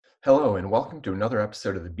Hello, and welcome to another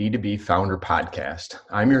episode of the B2B Founder Podcast.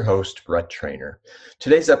 I'm your host, Brett Trainer.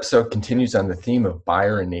 Today's episode continues on the theme of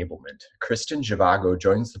buyer enablement. Kristen Zhivago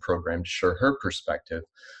joins the program to share her perspective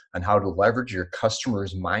on how to leverage your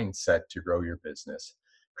customer's mindset to grow your business.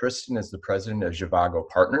 Kristen is the president of Zhivago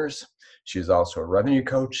Partners. She is also a revenue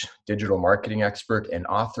coach, digital marketing expert, and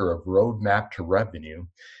author of Roadmap to Revenue.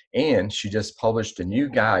 And she just published a new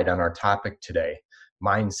guide on our topic today,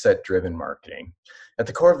 mindset-driven marketing. At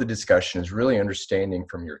the core of the discussion is really understanding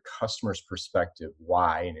from your customer's perspective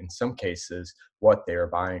why, and in some cases, what they are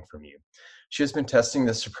buying from you. She has been testing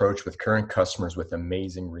this approach with current customers with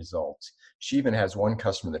amazing results. She even has one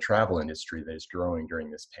customer in the travel industry that is growing during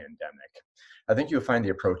this pandemic. I think you'll find the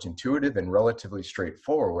approach intuitive and relatively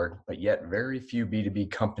straightforward, but yet very few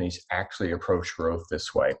B2B companies actually approach growth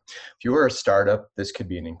this way. If you are a startup, this could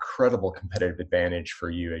be an incredible competitive advantage for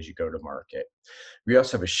you as you go to market. We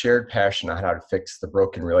also have a shared passion on how to fix the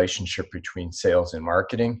broken relationship between sales and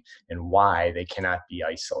marketing and why they cannot be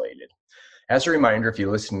isolated. As a reminder, if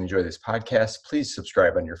you listen and enjoy this podcast, please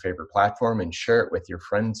subscribe on your favorite platform and share it with your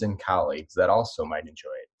friends and colleagues that also might enjoy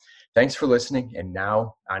it. Thanks for listening, and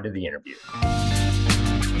now on to the interview.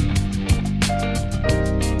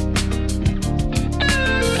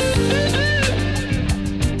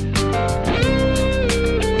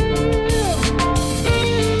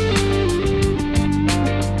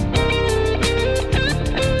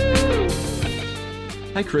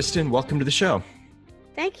 Hi, Kristen. Welcome to the show.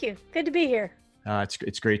 Thank you. Good to be here.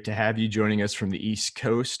 It's great to have you joining us from the East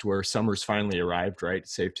Coast, where summer's finally arrived, right?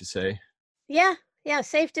 Safe to say? Yeah,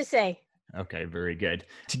 safe to say. Okay, very good.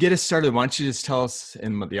 To get us started, why don't you just tell us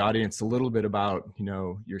and the audience a little bit about,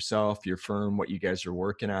 yourself, your firm, what you guys are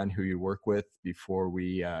working on, who you work with before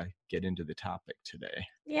we get into the topic today.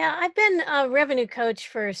 Yeah, I've been a revenue coach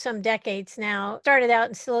for some decades now. Started out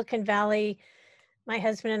in Silicon Valley. My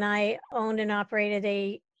husband and I owned and operated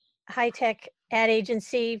a high-tech ad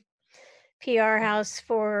agency, PR house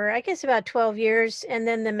for, I guess, about 12 years. And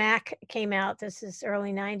then the Mac came out. This is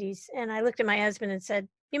early 90s. And I looked at my husband and said,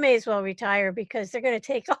 you may as well retire because they're going to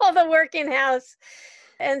take all the work in-house.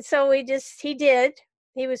 And so he did.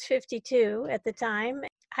 He was 52 at the time.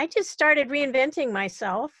 I just started reinventing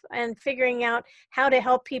myself and figuring out how to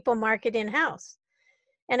help people market in-house.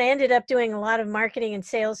 And I ended up doing a lot of marketing and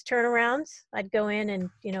sales turnarounds. I'd go in and,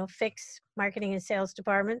 fix marketing and sales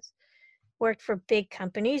departments. Worked for big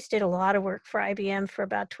companies, did a lot of work for IBM for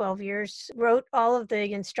about 12 years, wrote all of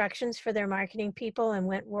the instructions for their marketing people and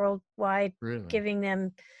went worldwide, Really? giving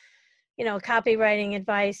them, copywriting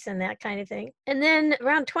advice and that kind of thing. And then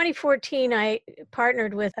around 2014, I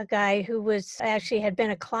partnered with a guy who actually had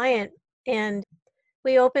been a client, and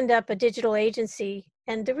we opened up a digital agency.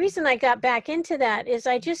 And the reason I got back into that is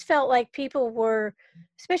I just felt like people were,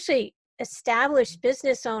 especially established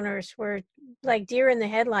business owners, were like deer in the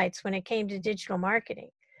headlights when it came to digital marketing.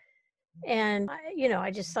 And,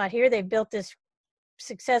 I just thought, here they've built this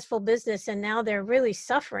successful business and now they're really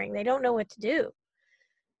suffering. They don't know what to do.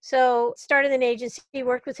 So started an agency,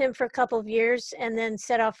 worked with him for a couple of years, and then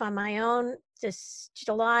set off on my own this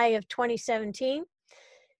July of 2017.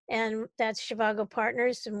 And that's Zhivago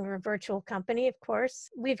Partners, and we're a virtual company, of course.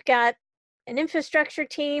 We've got an infrastructure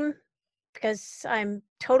team because I'm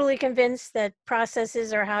totally convinced that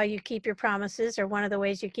processes are how you keep your promises, or one of the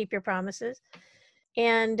ways you keep your promises.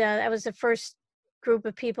 And that was the first group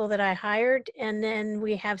of people that I hired. And then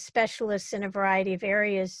we have specialists in a variety of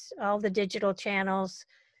areas, all the digital channels,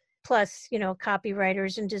 plus,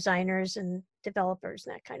 copywriters and designers and developers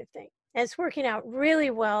and that kind of thing. And it's working out really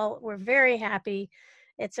well. We're very happy.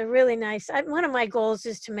 It's a really nice, one of my goals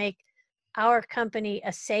is to make our company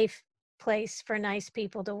a safe place for nice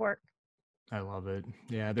people to work. I love it.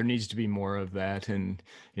 Yeah, there needs to be more of that. And,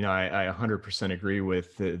 I 100% agree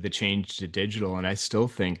with the change to digital. And I still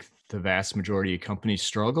think the vast majority of companies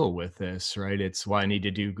struggle with this, right? It's why I need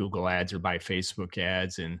to do Google ads or buy Facebook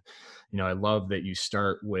ads. And, I love that you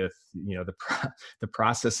start with, the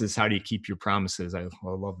process is how do you keep your promises? I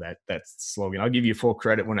love that slogan. I'll give you full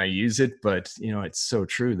credit when I use it, but, it's so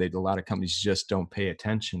true that a lot of companies just don't pay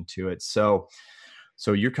attention to it.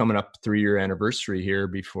 So you're coming up 3-year anniversary here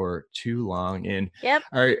before too long. And Yep.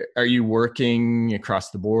 Are you working across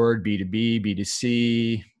the board, B2B,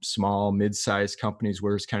 B2C, small, mid-sized companies?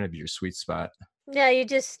 Where's kind of your sweet spot? Yeah, you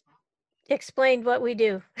just explained what we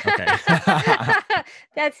do. Okay.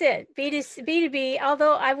 That's it. B2B,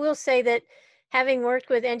 although I will say that having worked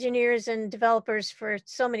with engineers and developers for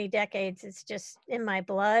so many decades, it's just in my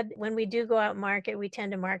blood. When we do go out and market, we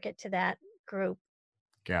tend to market to that group.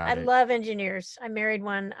 I love engineers. I married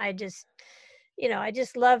one. I just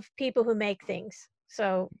love people who make things.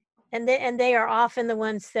 So And they are often the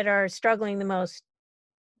ones that are struggling the most.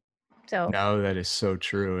 So, No, that is so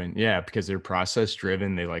true. And yeah, because they're process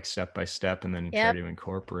driven, they like step by step and then try yep. to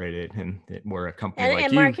incorporate it. And we're a company And like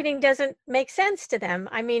and you. marketing doesn't make sense to them.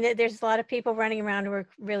 I mean, there's a lot of people running around who are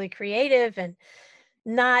really creative and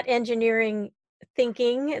not engineering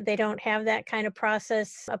thinking. They don't have that kind of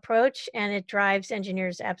process approach, and it drives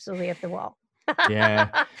engineers absolutely up the wall.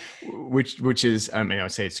 Yeah, which is, I mean, I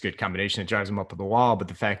would say it's a good combination. It drives them up to the wall, but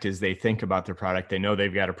the fact is, they think about their product. They know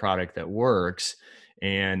they've got a product that works,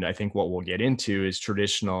 and I think what we'll get into is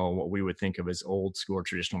traditional, what we would think of as old school or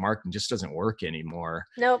traditional marketing, just doesn't work anymore.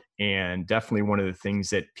 Nope. And definitely one of the things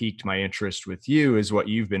that piqued my interest with you is what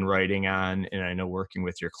you've been writing on, and I know working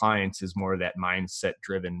with your clients is more of that mindset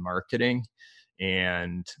driven marketing.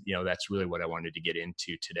 And that's really what I wanted to get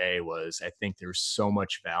into today. Was I think there's so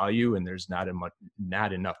much value and there's not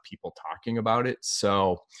enough people talking about it.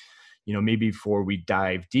 So maybe before we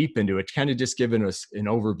dive deep into it, kind of just giving us an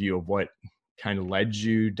overview of what kind of led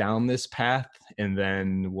you down this path, and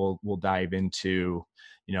then we'll dive into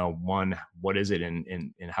one, what is it, and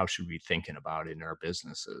how should we be thinking about it in our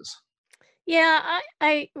businesses. Yeah,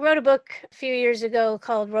 I wrote a book a few years ago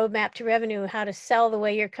called Roadmap to Revenue: How to Sell the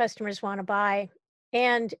Way Your Customers Want to Buy.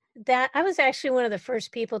 And that I was actually one of the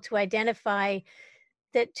first people to identify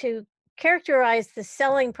that, to characterize the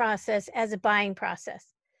selling process as a buying process.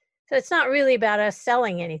 So it's not really about us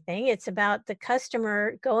selling anything. It's about the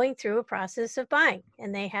customer going through a process of buying,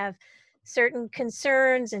 and they have certain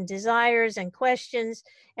concerns and desires and questions,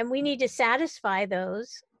 and we need to satisfy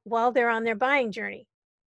those while they're on their buying journey.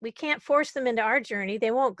 We can't force them into our journey. They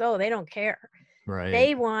won't go. They don't care. Right.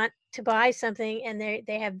 They want to buy something, and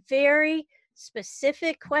they have very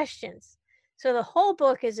specific questions. So the whole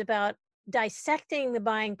book is about dissecting the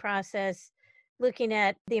buying process, looking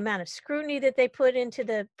at the amount of scrutiny that they put into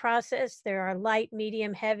the process. There are light,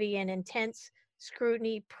 medium, heavy, and intense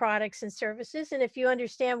scrutiny products and services. And if you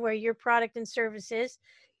understand where your product and service is,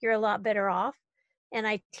 you're a lot better off. And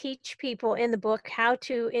I teach people in the book how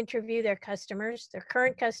to interview their customers, their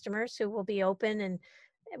current customers, who will be open and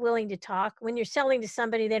willing to talk. When you're selling to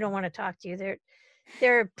somebody, they don't want to talk to you.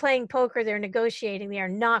 They're playing poker, they're negotiating, they are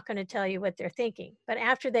not going to tell you what they're thinking. But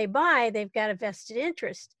after they buy, they've got a vested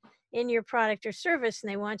interest in your product or service, and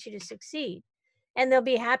they want you to succeed. And they'll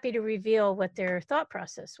be happy to reveal what their thought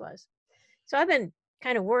process was. So I've been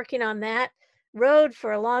kind of working on that road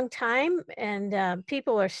for a long time, and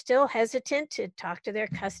people are still hesitant to talk to their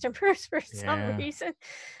customers for some Yeah. reason,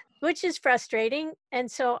 which is frustrating. And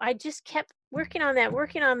so I just kept working on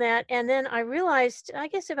that. And then I realized, I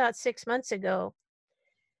guess about 6 months ago,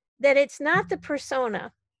 that it's not the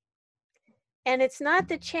persona and it's not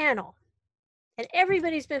the channel. And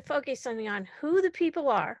everybody's been focusing on who the people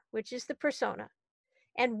are, which is the persona,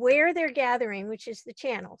 and where they're gathering, which is the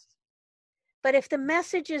channels. But if the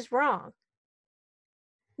message is wrong,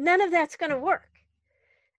 none of that's going to work.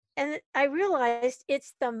 And I realized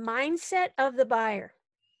it's the mindset of the buyer.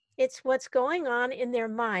 It's what's going on in their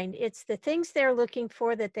mind. It's the things they're looking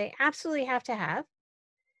for that they absolutely have to have,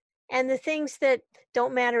 and the things that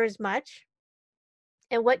don't matter as much.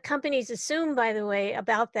 And what companies assume, by the way,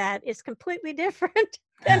 about that is completely different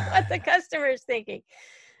than what the customer is thinking.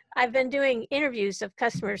 I've been doing interviews of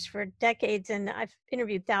customers for decades, and I've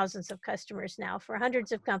interviewed thousands of customers now for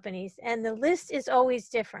hundreds of companies, and the list is always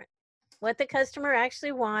different. What the customer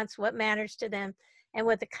actually wants, what matters to them, and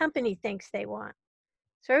what the company thinks they want.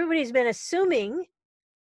 So everybody's been assuming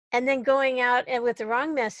and then going out and with the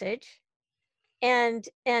wrong message, and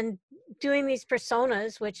doing these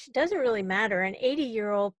personas, which doesn't really matter. An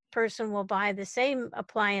 80-year-old person will buy the same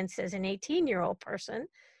appliance as an 18-year-old person,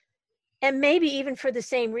 and maybe even for the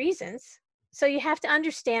same reasons. So you have to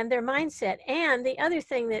understand their mindset. And the other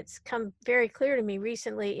thing that's come very clear to me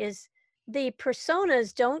recently is the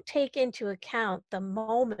personas don't take into account the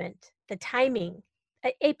moment, the timing.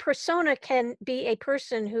 A persona can be a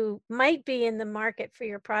person who might be in the market for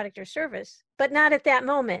your product or service, but not at that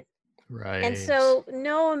moment. And Right. so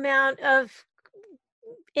no amount of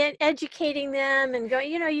educating them and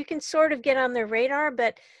going, you can sort of get on their radar,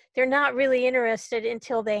 but they're not really interested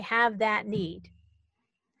until they have that need.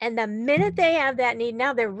 And the minute they have that need,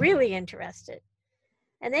 now they're really interested.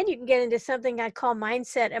 And then you can get into something I call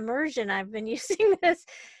mindset immersion. I've been using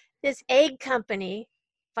this egg company,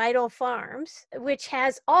 Vital Farms, which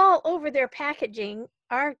has all over their packaging,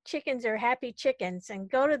 our chickens are happy chickens, and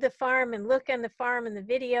go to the farm and look on the farm in the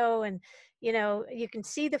video, and you can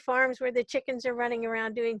see the farms where the chickens are running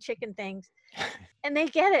around doing chicken things. And they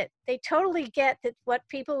get it. They totally get that what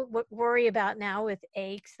people worry about now with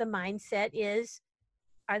eggs, the mindset is,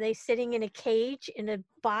 Are they sitting in a cage in a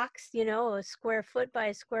box, a square foot by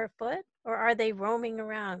a square foot, or are they roaming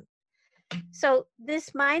around? So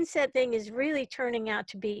this mindset thing is really turning out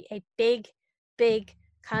to be a big, big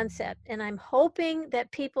concept. And I'm hoping that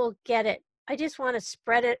people get it. I just want to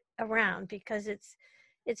spread it around because it's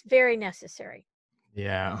very necessary.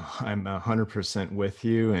 Yeah, I'm 100% with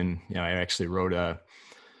you. And, I actually wrote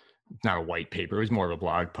not a white paper, it was more of a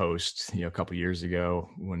blog post, a couple of years ago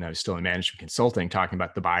when I was still in management consulting, talking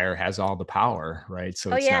about the buyer has all the power, right?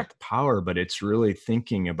 So Oh, it's yeah. not the power, but it's really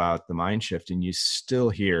thinking about the mind shift. And you still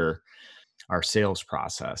hear our sales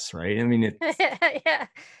process, right? I mean, Yeah.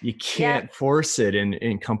 you Yeah. can't force it,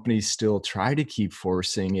 and companies still try to keep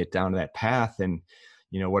forcing it down that path. And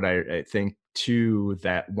what I think too,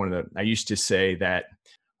 that I used to say that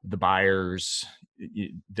the buyers,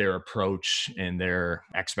 their approach and their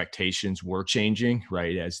expectations were changing,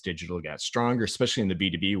 right, as digital got stronger, especially in the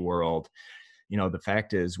B2B world. The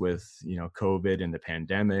fact is, with COVID and the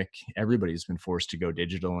pandemic, everybody's been forced to go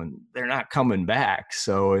digital, and they're not coming back.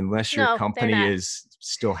 So unless your No, they're company not. is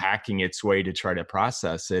still hacking its way to try to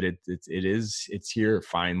process it, it's here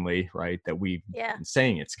finally, right? That we've Yeah. been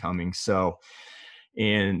saying it's coming. So,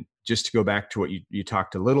 and just to go back to what you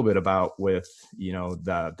talked a little bit about with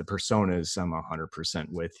the personas, I'm 100%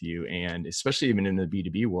 with you. And especially even in the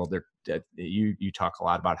B2B world, you talk a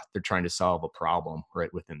lot about they're trying to solve a problem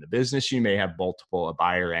right within the business. You may have a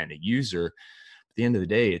buyer and a user. At the end of the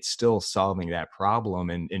day, it's still solving that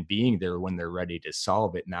problem and being there when they're ready to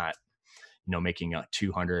solve it, not making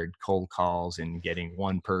 200 cold calls and getting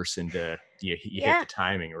one person to you hit Yeah. the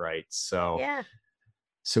timing right. So Yeah.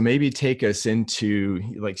 maybe take us into,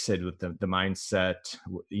 like I said, with the mindset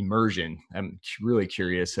immersion. I'm really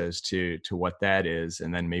curious as to what that is,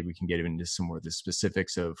 and then maybe we can get into some more of the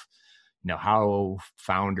specifics of, how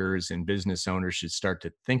founders and business owners should start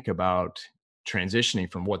to think about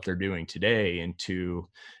transitioning from what they're doing today into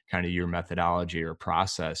kind of your methodology or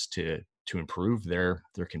process to improve their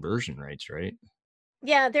conversion rates, right?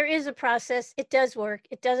 Yeah, there is a process. It does work.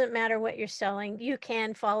 It doesn't matter what you're selling. You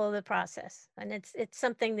can follow the process, and it's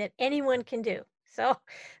something that anyone can do. So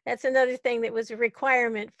that's another thing that was a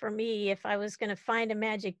requirement for me if I was going to find a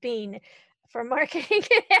magic bean for marketing.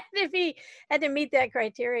 It had to meet that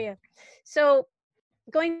criteria. So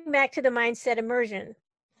going back to the mindset immersion,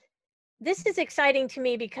 this is exciting to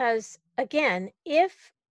me because, again,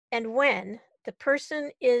 if and when the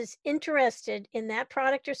person is interested in that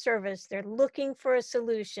product or service, they're looking for a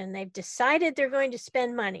solution, they've decided they're going to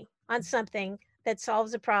spend money on something that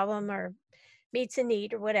solves a problem or meets a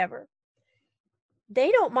need or whatever,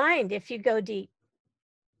 they don't mind if you go deep.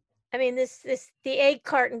 I mean, the egg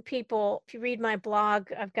carton people, if you read my blog,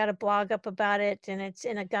 I've got a blog up about it, and it's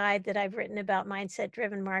in a guide that I've written about mindset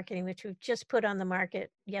driven marketing, which we've just put on the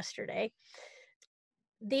market yesterday.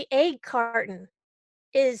 The egg carton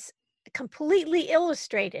is completely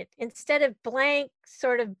illustrated. Instead of blank,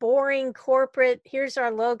 sort of boring corporate, here's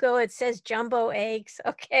our logo, it says jumbo eggs.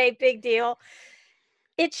 Okay, big deal.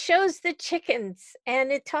 It shows the chickens,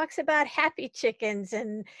 and it talks about happy chickens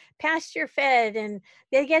and pasture fed, and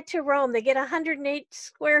they get to roam. They get 108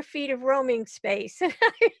 square feet of roaming space.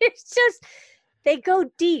 It's just, they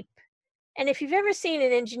go deep. And if you've ever seen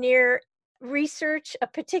an engineer research a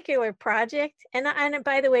particular project, and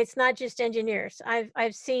by the way, it's not just engineers.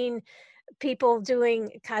 I've seen people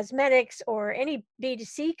doing cosmetics or any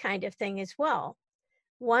B2C kind of thing as well.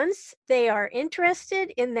 Once they are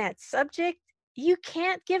interested in that subject, you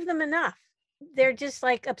can't give them enough. They're just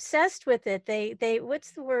like obsessed with it. They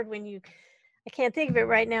what's the word when you, I can't think of it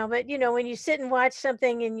right now, but when you sit and watch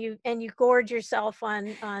something and you gorge yourself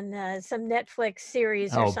on some Netflix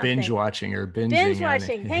series or Oh, binge something. watching or Binge binging on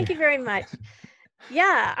watching. Thank it. you very much.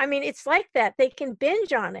 Yeah, I mean, it's like that. They can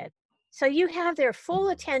binge on it. So you have their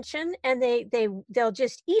full attention, and they'll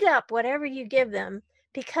just eat up whatever you give them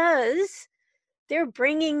because they're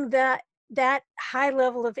bringing that high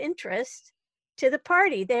level of interest to the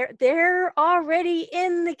party. They're already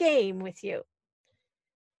in the game with you.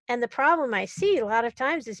 And the problem I see a lot of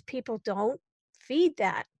times is people don't feed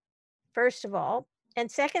that, first of all. And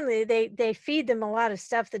secondly, they feed them a lot of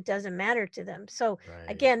stuff that doesn't matter to them. So Right.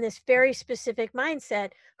 again, this very specific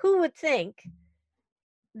mindset, who would think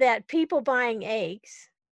that people buying eggs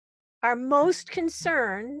are most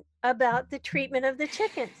concerned about the treatment of the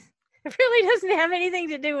chickens? It really doesn't have anything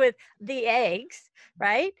to do with the eggs,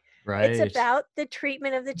 right? It's Right. about the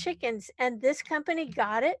treatment of the chickens. And this company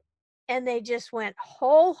got it, and they just went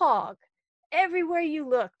whole hog. Everywhere you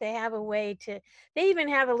look, they have a way to, they even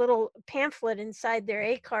have a little pamphlet inside their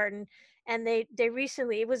egg carton. And they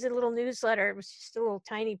recently, it was a little newsletter. It was just a little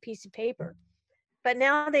tiny piece of paper. But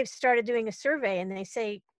now they've started doing a survey and they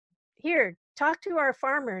say, here, talk to our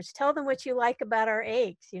farmers, tell them what you like about our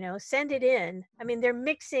eggs, send it in. I mean, they're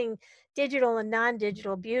mixing digital and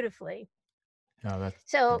non-digital beautifully. Oh,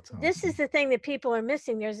 So that's this is awesome. the thing that people are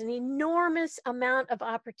missing. There's an enormous amount of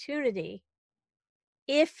opportunity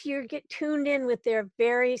if you get tuned in with their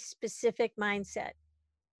very specific mindset.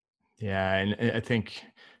 Yeah, and I think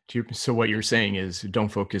so what you're saying is don't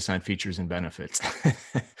focus on features and benefits.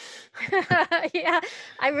 Yeah,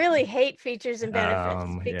 I really hate features and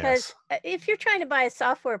benefits because Yes. if you're trying to buy a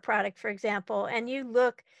software product, for example, and you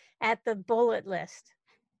look at the bullet list,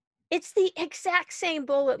 it's the exact same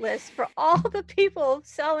bullet list for all the people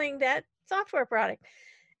selling that software product.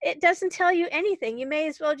 It doesn't tell you anything. You may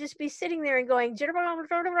as well just be sitting there and going,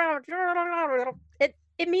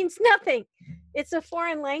 it means nothing. It's a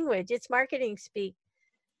foreign language. It's marketing speak.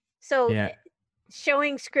 So Yeah.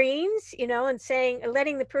 showing screens, and saying,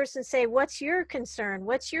 letting the person say, what's your concern?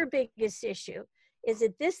 What's your biggest issue? Is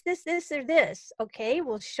it this, or this? Okay,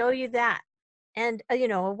 we'll show you that. And, a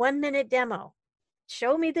 1-minute demo.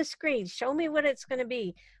 Show me the screen. Show me what it's going to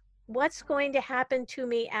be. What's going to happen to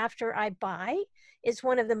me after I buy is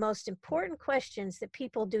one of the most important questions that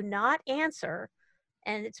people do not answer.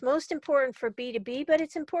 And it's most important for B2B, but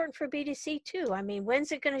it's important for B2C too. I mean,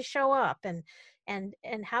 when's it going to show up? And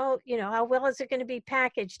how, how well is it going to be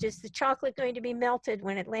packaged? Is the chocolate going to be melted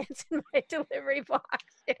when it lands in my delivery box?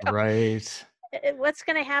 Right. What's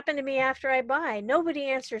going to happen to me after I buy? Nobody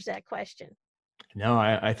answers that question. No,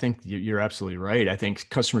 I think you're absolutely right. I think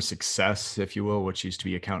customer success, if you will, which used to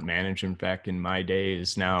be account management back in my day,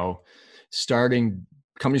 is now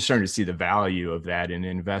companies starting to see the value of that and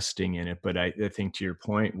investing in it. But I think to your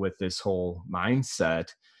point with this whole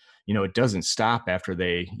mindset, it doesn't stop after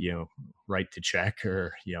they, write the check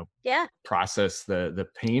or, Yeah. process the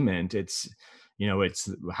payment. It's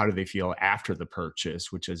how do they feel after the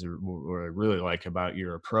purchase, which is what I really like about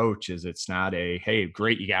your approach. Is it's not a, hey,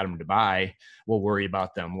 great, you got them to buy, we'll worry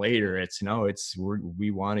about them later. It's no, we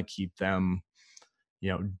want to keep them,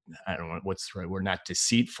 I don't know what's the right, we're not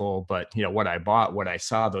deceitful, but what I bought, what I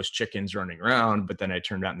saw, those chickens running around, but then I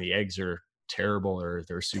turned out and the eggs are terrible or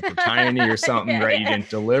they're super tiny or something, Yeah, right? You yeah, didn't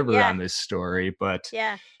deliver yeah, on this story. But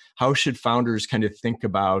yeah. how should founders kind of think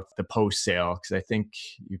about the post sale? Because I think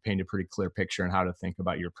you paint a pretty clear picture on how to think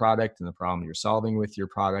about your product and the problem you're solving with your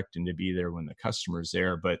product and to be there when the customer's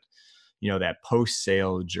there. But, that post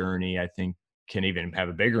sale journey, I think, can even have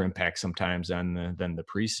a bigger impact sometimes than the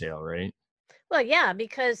pre sale, right? Well, yeah,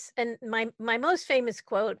 because and my most famous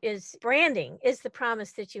quote is branding is the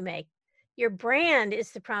promise that you make. Your brand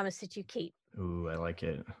is the promise that you keep. Ooh, I like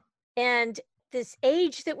it. And this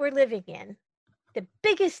age that we're living in, the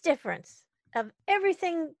biggest difference of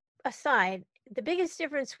everything aside, the biggest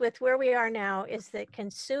difference with where we are now is that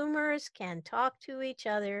consumers can talk to each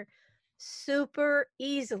other super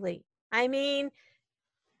easily. I mean,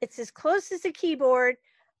 it's as close as a keyboard.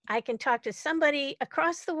 I can talk to somebody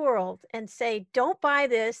across the world and say, don't buy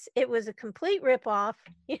this. It was a complete ripoff.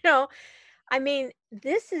 You know, I mean,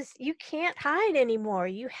 you can't hide anymore.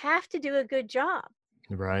 You have to do a good job.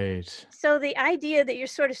 Right. So the idea that you're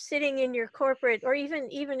sort of sitting in your corporate or even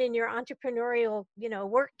in your entrepreneurial,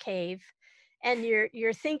 work cave, and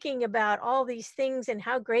you're thinking about all these things and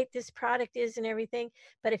how great this product is and everything,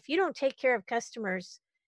 but if you don't take care of customers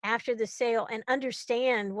after the sale and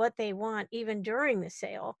understand what they want even during the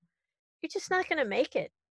sale, you're just not going to make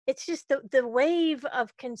it. It's just the wave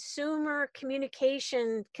of consumer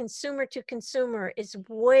communication, consumer to consumer, is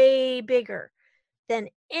way bigger than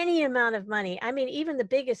any amount of money. I mean, even the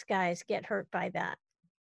biggest guys get hurt by that.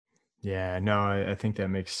 Yeah, no, I think that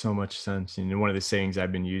makes so much sense. And one of the sayings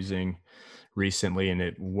I've been using recently, and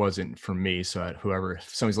it wasn't from me. So whoever, if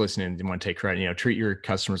somebody's listening, they want to take credit, treat your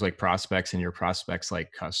customers like prospects and your prospects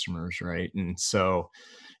like customers, right? And so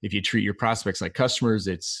if you treat your prospects like customers,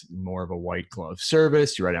 it's more of a white glove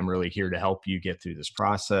service. You're right. I'm really here to help you get through this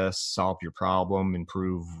process, solve your problem,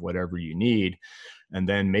 improve whatever you need. And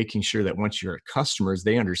then making sure that once you're customers,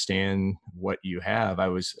 they understand what you have. I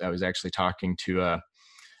was actually talking to a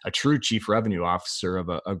true chief revenue officer of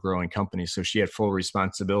a growing company. So she had full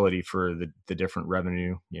responsibility for the different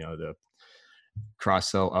revenue, the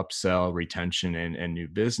cross sell, upsell, retention, and new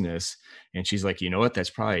business. And she's like, you know what, that's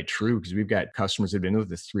probably true because we've got customers that have been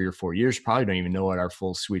with us 3 or 4 years, probably don't even know what our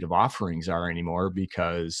full suite of offerings are anymore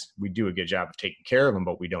because we do a good job of taking care of them,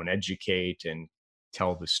 but we don't educate and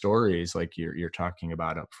tell the stories like you're talking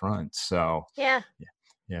about up front. So Yeah.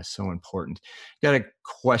 yeah, so important. Got a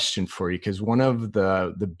question for you because one of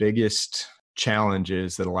the biggest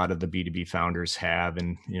challenges that a lot of the B2B founders have.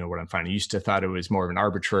 And, what I'm finding, I used to thought it was more of an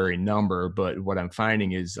arbitrary number, but what I'm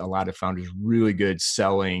finding is a lot of founders really good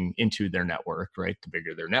selling into their network, right? The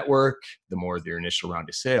bigger their network, the more their initial round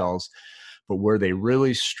of sales. But where they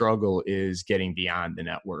really struggle is getting beyond the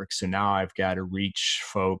network. So now I've got to reach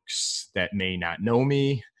folks that may not know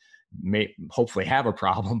me, may hopefully have a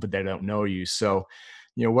problem, but they don't know you. So,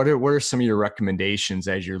 what are some of your recommendations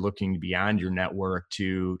as you're looking beyond your network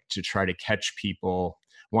to try to catch people?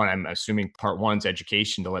 One, I'm assuming part one's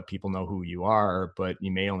education to let people know who you are, but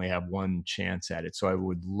you may only have one chance at it. So I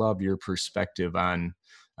would love your perspective on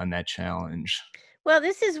that challenge. Well,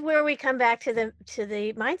 this is where we come back to the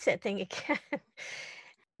mindset thing again.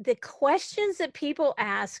 The questions that people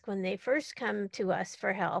ask when they first come to us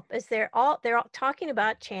for help is they're all talking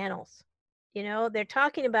about channels. They're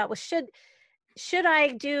talking about, well, should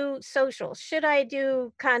I do social? Should I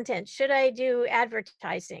do content? Should I do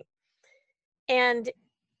advertising? And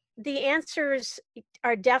the answers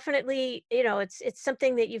are definitely, it's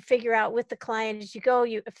something that you figure out with the client as you go.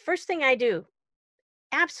 First thing I do,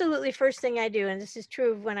 absolutely first thing I do, and this is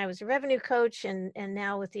true of when I was a revenue coach and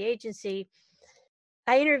now with the agency,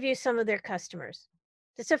 I interview some of their customers.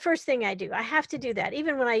 That's the first thing I do. I have to do that.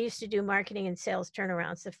 Even when I used to do marketing and sales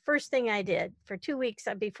turnarounds, the first thing I did for 2 weeks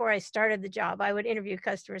before I started the job, I would interview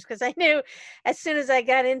customers because I knew as soon as I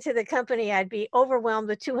got into the company, I'd be overwhelmed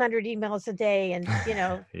with 200 emails a day and,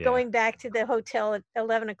 Yeah. going back to the hotel at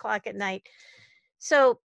 11 o'clock at night.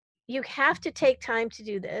 So you have to take time to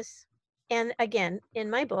do this. And again, in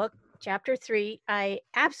my book, Chapter 3, I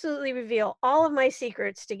absolutely reveal all of my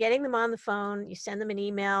secrets to getting them on the phone. You send them an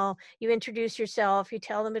email, you introduce yourself, you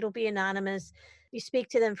tell them it'll be anonymous. You speak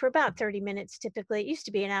to them for about 30 minutes typically. It used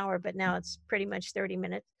to be an hour, but now it's pretty much 30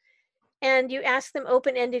 minutes. And you ask them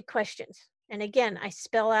open-ended questions. And again, I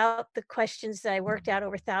spell out the questions that I worked out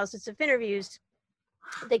over thousands of interviews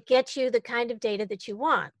that get you the kind of data that you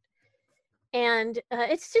want. And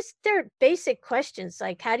it's just, they're basic questions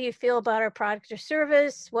like, how do you feel about our product or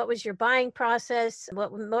service? What was your buying process?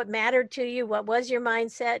 What mattered to you? What was your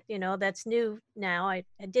mindset? That's new now. I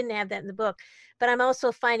didn't have that in the book, but I'm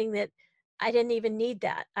also finding that I didn't even need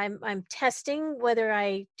that. I'm testing whether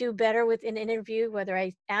I do better with an interview, whether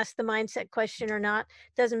I ask the mindset question or not,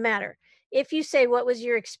 doesn't matter. If you say, what was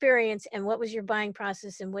your experience and what was your buying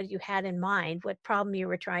process and what you had in mind, what problem you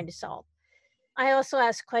were trying to solve. I also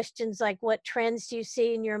ask questions like, what trends do you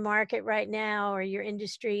see in your market right now or your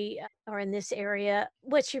industry or in this area?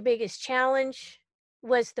 What's your biggest challenge?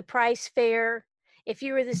 Was the price fair? If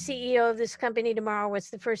you were the CEO of this company tomorrow, what's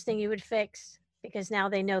the first thing you would fix? Because now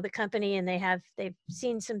they know the company and they've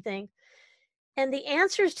seen some things. And the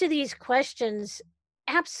answers to these questions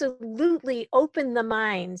absolutely open the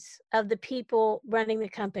minds of the people running the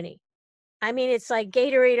company. I mean, it's like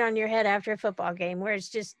Gatorade on your head after a football game where it's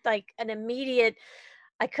just like an immediate,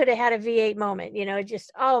 I could have had a V8 moment,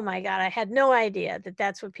 just, oh my God, I had no idea that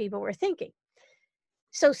that's what people were thinking.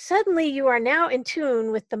 So suddenly you are now in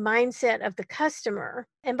tune with the mindset of the customer.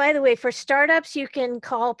 And by the way, for startups, you can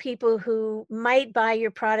call people who might buy your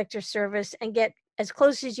product or service and get as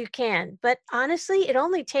close as you can. But honestly, it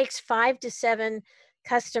only takes 5 to 7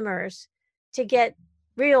 customers to get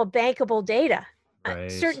real bankable data.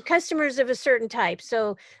 Right. Certain customers of a certain type.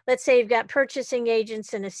 So let's say you've got purchasing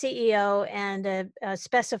agents and a CEO and a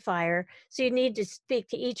specifier. So you need to speak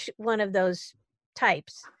to each one of those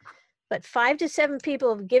types. But 5 to 7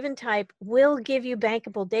 people of a given type will give you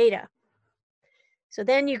bankable data. So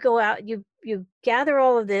then you go out, you gather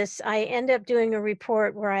all of this. I end up doing a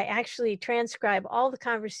report where I actually transcribe all the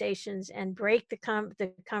conversations and break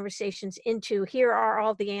the conversations into, here are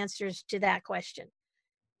all the answers to that question.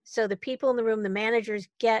 So the people in the room, the managers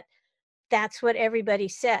get, that's what everybody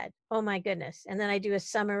said. Oh my goodness. And then I do a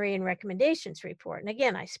summary and recommendations report. And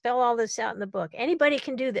again, I spell all this out in the book. Anybody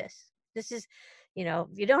can do this. This is, you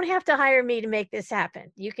don't have to hire me to make this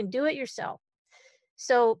happen. You can do it yourself.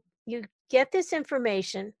 So you get this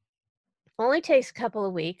information, only takes a couple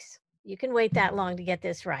of weeks. You can wait that long to get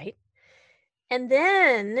this right. And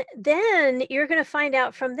then you're going to find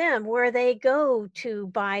out from them where they go to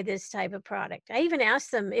buy this type of product. I even asked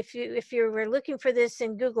them, if you were looking for this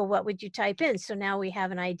in Google, what would you type in? So now we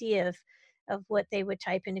have an idea of what they would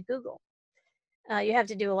type into Google. You have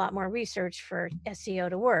to do a lot more research for SEO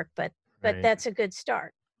to work, but Right. that's a good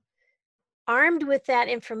start. Armed with that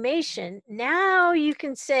information, now you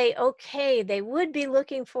can say, okay, they would be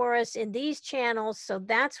looking for us in these channels, so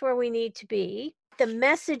that's where we need to be. The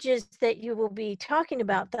messages that you will be talking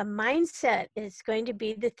about, the mindset is going to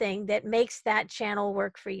be the thing that makes that channel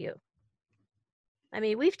work for you. I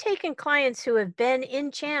mean, we've taken clients who have been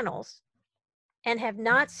in channels and have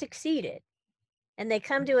not succeeded and they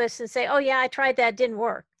come to us and say, oh yeah, I tried that, didn't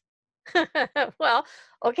work. Well,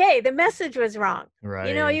 okay, the message was wrong. You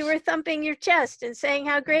know, Right. you were thumping your chest and saying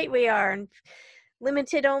how great we are and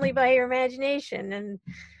limited only by your imagination and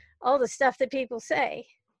all the stuff that people say.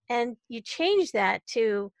 And you change that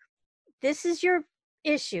to, this is your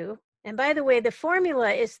issue. And by the way, the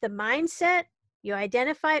formula is the mindset. You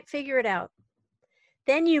identify it, figure it out.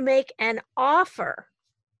 Then you make an offer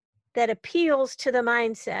that appeals to the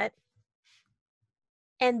mindset.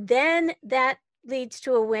 And then that leads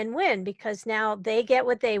to a win-win, because now they get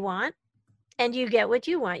what they want and you get what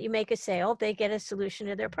you want. You make a sale, they get a solution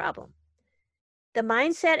to their problem. The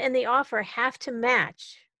mindset and the offer have to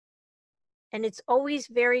match. And it's always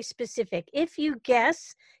very specific. If you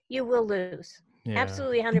guess, you will lose. Yeah.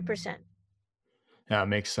 Absolutely 100%. Yeah, it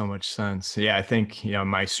makes so much sense. Yeah, I think,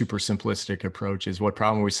 my super simplistic approach is, what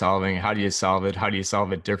problem are we solving? How do you solve it? How do you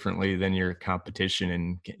solve it differently than your competition?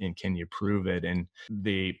 And can you prove it? And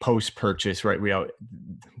the post-purchase, right?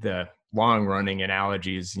 The long running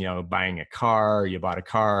analogy is, buying a car, you bought a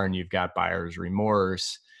car and you've got buyer's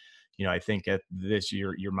remorse. I think at this,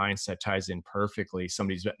 your mindset ties in perfectly.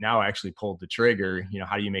 Somebody's now actually pulled the trigger.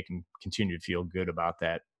 How do you make them continue to feel good about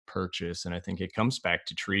that purchase? And I think it comes back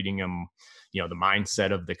to treating them, the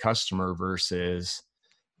mindset of the customer versus,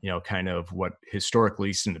 kind of what historically, at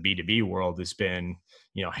least in the B2B world, has been,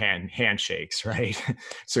 handshakes, right?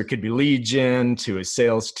 So it could be lead gen to a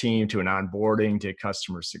sales team, to an onboarding, to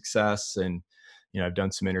customer success. And, I've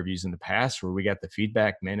done some interviews in the past where we got the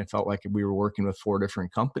feedback, man, it felt like we were working with 4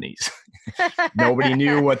 different companies. Nobody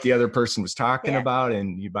knew what the other person was talking about.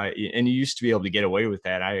 And you used to be able to get away with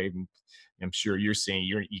that. I'm sure you're saying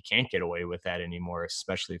you can't get away with that anymore,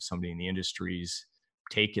 especially if somebody in the industry's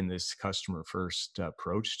taken this customer first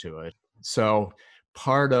approach to it. So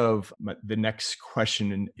part of the next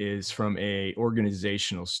question is from a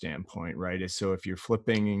organizational standpoint, right? So if you're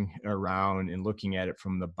flipping around and looking at it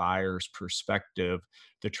from the buyer's perspective,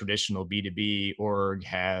 the traditional B2B org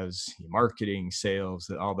has marketing, sales,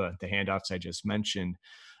 all the handouts I just mentioned.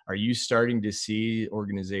 Are you starting to see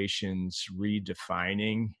organizations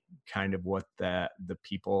redefining kind of what the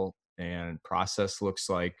people and process looks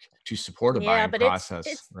like to support a buying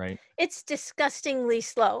process, right? It's disgustingly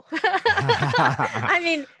slow. I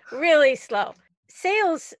mean, really slow.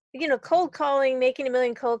 Sales, cold calling, making 1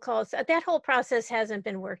 million cold calls, that whole process hasn't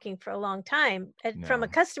been working for a long time from a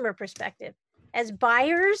customer perspective. As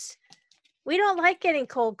buyers, we don't like getting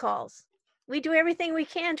cold calls. We do everything we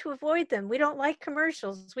can to avoid them. We don't like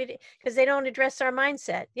commercials because they don't address our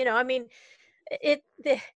mindset.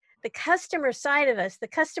 The customer side of us, the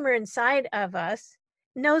customer inside of us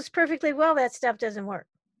knows perfectly well that stuff doesn't work.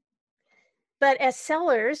 But as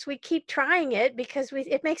sellers, we keep trying it because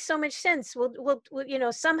it makes so much sense. We'll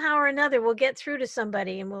somehow or another we'll get through to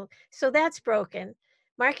somebody, and so that's broken.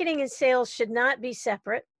 Marketing and sales should not be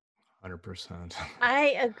separate. 100%.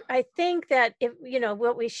 I think that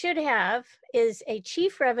what we should have is a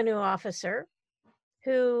chief revenue officer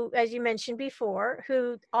who, as you mentioned before,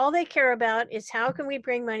 who all they care about is how can we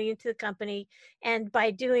bring money into the company, and by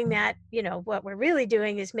doing that, what we're really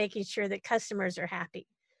doing is making sure that customers are happy.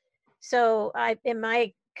 So in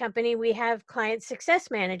my company, we have client success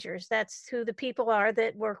managers. That's who the people are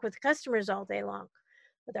that work with customers all day long,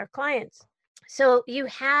 with our clients. So you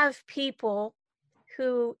have people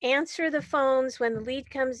who answer the phones when the lead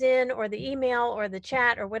comes in, or the email or the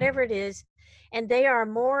chat or whatever it is, and they are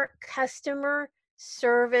more customer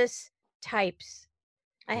service types.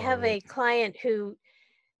 I have a client who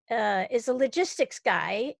is a logistics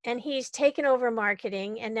guy, and he's taken over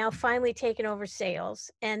marketing and now finally taken over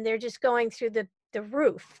sales, and they're just going through the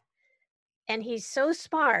roof. And he's so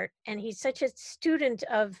smart, and he's such a student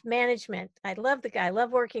of management. I love the guy, I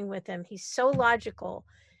love working with him. He's so logical.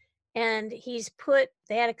 And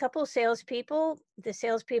they had a couple of salespeople. The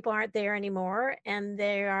salespeople aren't there anymore. And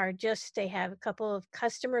they have a couple of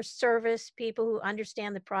customer service people who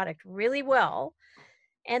understand the product really well.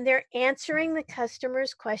 And they're answering the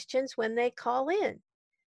customers' questions when they call in.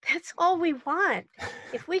 That's all we want.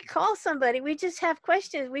 If we call somebody, we just have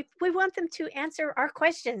questions. We want them to answer our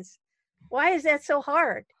questions. Why is that so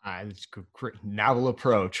hard? It's a great novel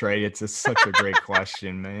approach, right? It's such a great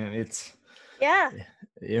question, man. Yeah.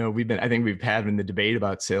 I think we've had in the debate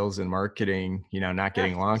about sales and marketing, not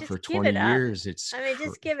getting along for 20 years. Just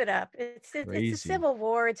give it up. It's a civil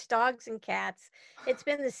war. It's dogs and cats. It's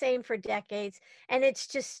been the same for decades, and it's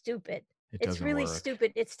just stupid. It's really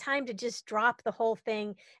stupid. It's time to just drop the whole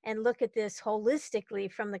thing and look at this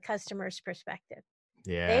holistically from the customer's perspective.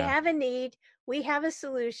 Yeah. They have a need. We have a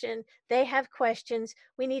solution. They have questions.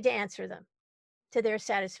 We need to answer them to their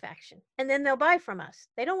satisfaction. And then they'll buy from us.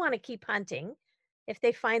 They don't want to keep hunting. if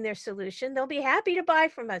they find their solution, they'll be happy to buy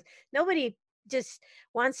from us. Nobody just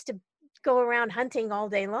wants to go around hunting all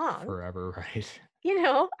day long. Forever, right?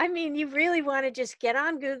 I mean, you really want to just get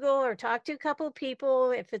on Google or talk to a couple of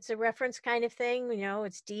people. If it's a reference kind of thing,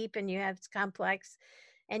 it's deep and it's complex,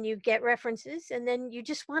 and you get references, and then you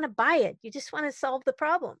just want to buy it. You just want to solve the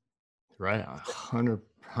problem. Right.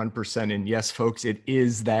 100%. And yes, folks, it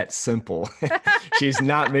is that simple. She's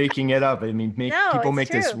not making it up. I mean, No, people it's make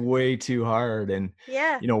this true. way too hard. And,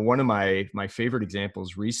 Yeah. one of my favorite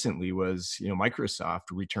examples recently was,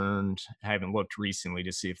 Microsoft returned. I haven't looked recently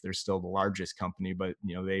to see if they're still the largest company, but,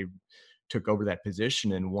 they took over that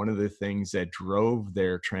position. And one of the things that drove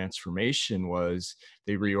their transformation was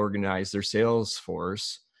they reorganized their sales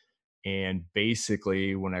force. And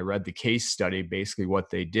basically, when I read the case study, basically what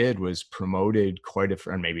they did was moved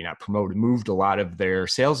a lot of their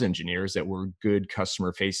sales engineers that were good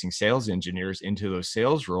customer facing sales engineers into those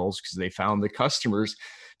sales roles, because they found the customers,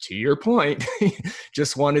 to your point,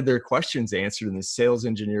 just wanted their questions answered. And the sales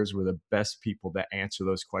engineers were the best people to answer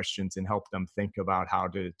those questions and help them think about how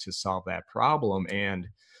to solve that problem. And,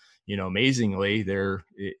 amazingly,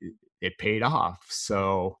 it paid off.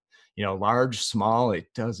 So, large, small, it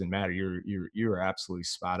doesn't matter. You're absolutely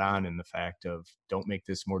spot on in the fact of, don't make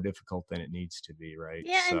this more difficult than it needs to be, right?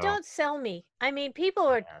 Yeah, and So, don't sell me. I mean, people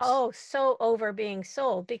are yes. so over being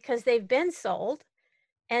sold because they've been sold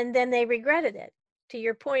and then they regretted it. To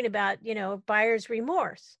your point about, buyer's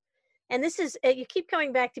remorse. And this is, you keep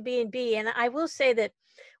coming back to B&B. And I will say that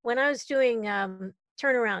when I was doing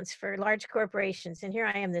turnarounds for large corporations, and here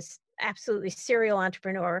I am, this absolutely serial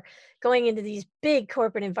entrepreneur going into these big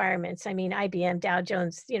corporate environments. I mean, IBM, Dow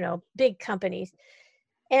Jones, big companies.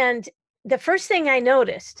 And the first thing I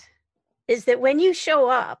noticed is that when you show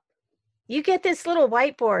up, you get this little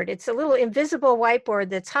whiteboard. It's a little invisible whiteboard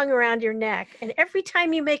that's hung around your neck. And every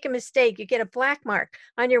time you make a mistake, you get a black mark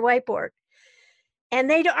on your whiteboard. And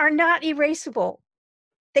they are not erasable.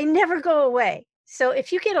 They never go away. So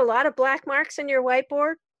if you get a lot of black marks on your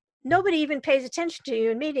whiteboard, nobody even pays attention to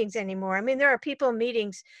you in meetings anymore. I mean, there are people in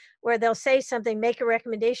meetings where they'll say something, make a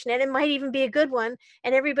recommendation, and it might even be a good one.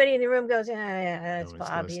 And everybody in the room goes, yeah, that's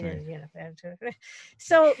Bob.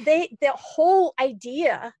 So the whole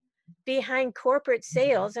idea behind corporate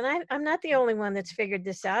sales, and I'm not the only one that's figured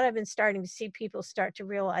this out. I've been starting to see people start to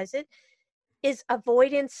realize it, is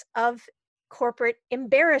avoidance of corporate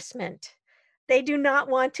embarrassment. They do not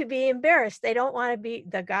want to be embarrassed. They don't want to be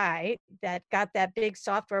the guy that got that big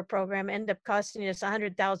software program, ended up costing us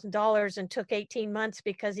 $100,000 and took 18 months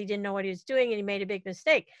because he didn't know what he was doing and he made a big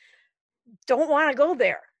mistake. Don't want to go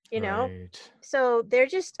there, Right. So they're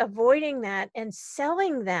just avoiding that, and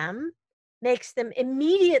selling them makes them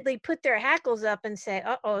immediately put their hackles up and say,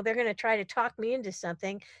 uh-oh, they're going to try to talk me into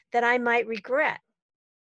something that I might regret.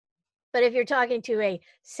 But if you're talking to a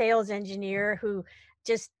sales engineer who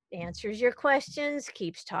just answers your questions,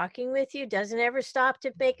 keeps talking with you, doesn't ever stop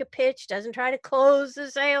to make a pitch, doesn't try to close the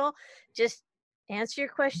sale, just answer your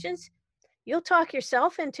questions, you'll talk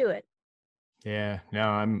yourself into it. Yeah, no,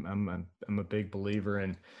 I'm a big believer.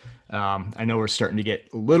 And I know we're starting to get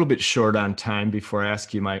a little bit short on time. Before I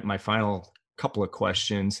ask you my final couple of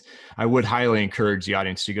questions, I would highly encourage the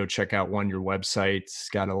audience to go check out your website. It's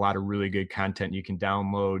got a lot of really good content. You can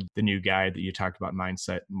download the new guide that you talked about,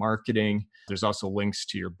 Mindset Marketing. There's also links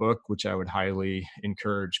to your book, which I would highly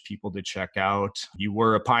encourage people to check out. You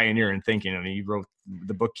were a pioneer in thinking. I mean,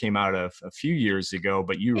 the book came out a few years ago,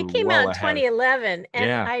 but you were It came well out in ahead. 2011, and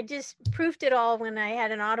Yeah. I just proofed it all when I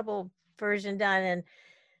had an Audible version done, and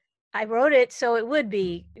I wrote it so it would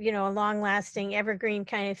be, a long-lasting, evergreen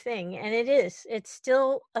kind of thing, and it is. It's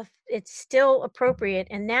still appropriate,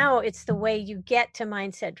 and now it's the way you get to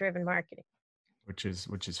mindset-driven marketing. Which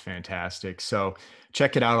is fantastic. So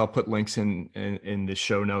check it out. I'll put links in the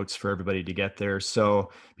show notes for everybody to get there. So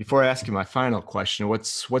before I ask you my final question,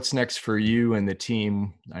 what's next for you and the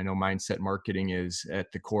team? I know Mindset Marketing is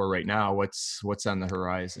at the core right now. What's on the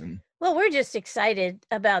horizon? Well, we're just excited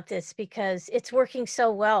about this because it's working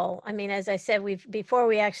so well. I mean, as I said, before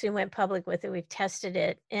we actually went public with it, we've tested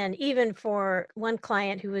it. And even for one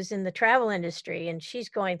client who was in the travel industry, and she's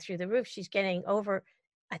going through the roof, she's getting over,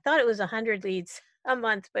 I thought it was 100 leads a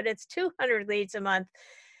month, but it's 200 leads a month.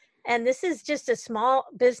 And this is just a small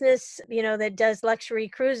business, that does luxury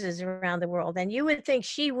cruises around the world. And you would think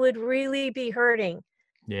she would really be hurting.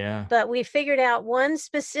 Yeah. But we figured out one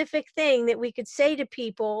specific thing that we could say to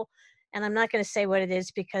people, and I'm not going to say what it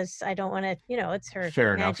is because I don't want to, it's her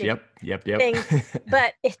Fair enough. magic Yep. thing.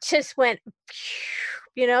 But it just went,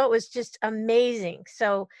 it was just amazing.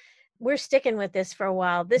 So we're sticking with this for a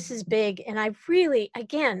while. This is big. And I really,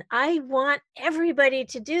 again, I want everybody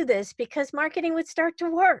to do this because marketing would start to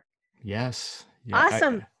work. Yes. Yeah,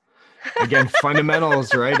 awesome. Again,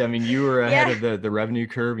 fundamentals, right? I mean, you were ahead of the revenue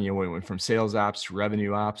curve, and you went from sales ops to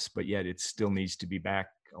revenue ops, but yet it still needs to be back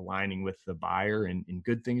aligning with the buyer, and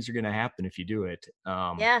good things are going to happen if you do it.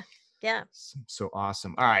 Yeah. So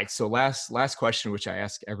awesome. All right. So last question, which I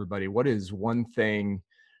ask everybody, what is one thing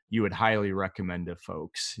you would highly recommend to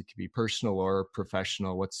folks? It could be personal or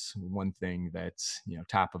professional. What's one thing that's,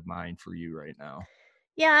 top of mind for you right now?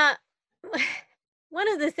 Yeah. One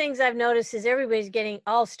of the things I've noticed is everybody's getting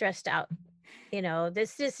all stressed out.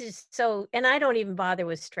 This is so, and I don't even bother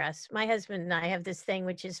with stress. My husband and I have this thing,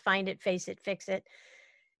 which is find it, face it, fix it.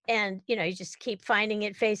 And, you just keep finding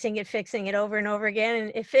it, facing it, fixing it over and over again.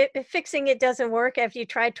 And if fixing it doesn't work after you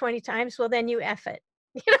try 20 times, well, then you F it.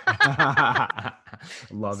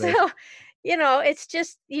 Love it. So, it's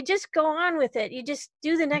just, you just go on with it. You just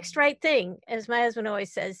do the next right thing. As my husband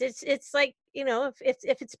always says, it's like,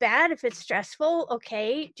 if it's bad, if it's stressful,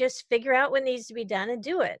 okay, just figure out what needs to be done and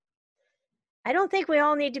do it. I don't think we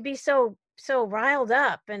all need to be so riled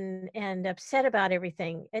up and upset about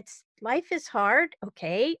everything. Life is hard.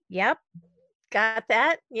 Okay. Yep. Got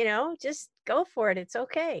that. Just go for it. It's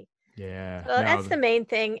okay. Yeah. So that's the main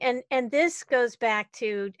thing. And this goes back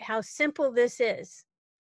to how simple this is.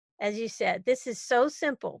 As you said, this is so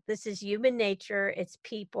simple. This is human nature. It's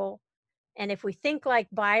people. And if we think like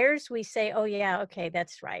buyers, we say, oh yeah, okay,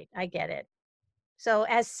 that's right. I get it. So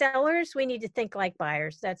as sellers, we need to think like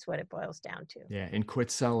buyers. That's what it boils down to. Yeah. And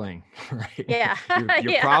quit selling, right? Yeah.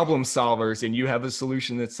 You're problem solvers, and you have a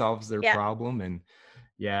solution that solves their Yeah. problem. And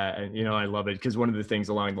yeah, and I love it, because one of the things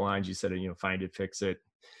along the lines you said, find it, fix it,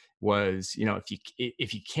 was,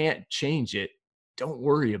 if you can't change it, don't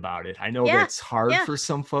worry about it. I know that's hard for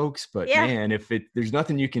some folks, but man, if there's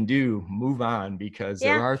nothing you can do, move on, because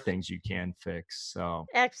there are things you can fix. So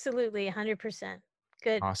absolutely, 100%.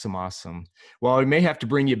 Good. Awesome. Well, we may have to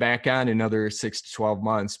bring you back on another 6 to 12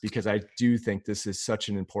 months, because I do think this is such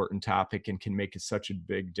an important topic and can make such a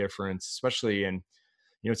big difference, especially in,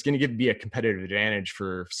 it's going to be a competitive advantage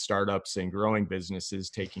for startups and growing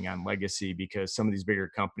businesses taking on legacy, because some of these bigger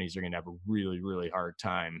companies are going to have a really, really hard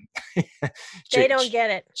time. They don't get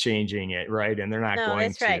it. Changing it, right? And they're not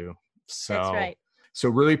going to. Right. So that's right. So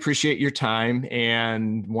really appreciate your time.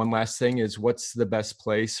 And one last thing is, what's the best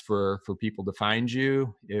place for people to find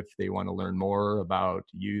you if they want to learn more about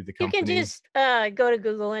you, the company? You can just go to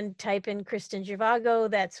Google and type in Kristen Zhivago.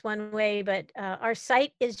 That's one way. But our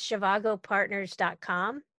site is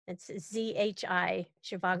zhivagopartners.com. It's Z-H-I,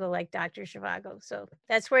 Zhivago, like Dr. Zhivago. So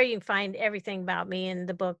that's where you can find everything about me and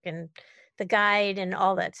the book and the guide and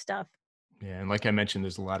all that stuff. Yeah. And like I mentioned,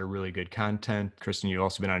 there's a lot of really good content. Kristen, you've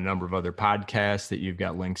also been on a number of other podcasts that you've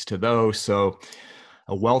got links to those. So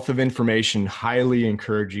a wealth of information. Highly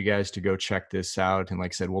encourage you guys to go check this out. And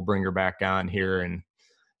like I said, we'll bring her back on here in,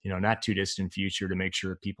 not too distant future to make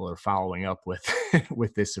sure people are following up with,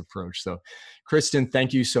 with this approach. So Kristen,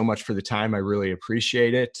 thank you so much for the time. I really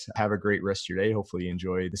appreciate it. Have a great rest of your day. Hopefully you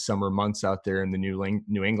enjoy the summer months out there in the New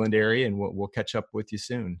England area, and we'll catch up with you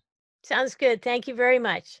soon. Sounds good. Thank you very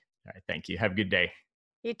much. All right. Thank you. Have a good day.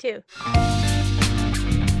 You too.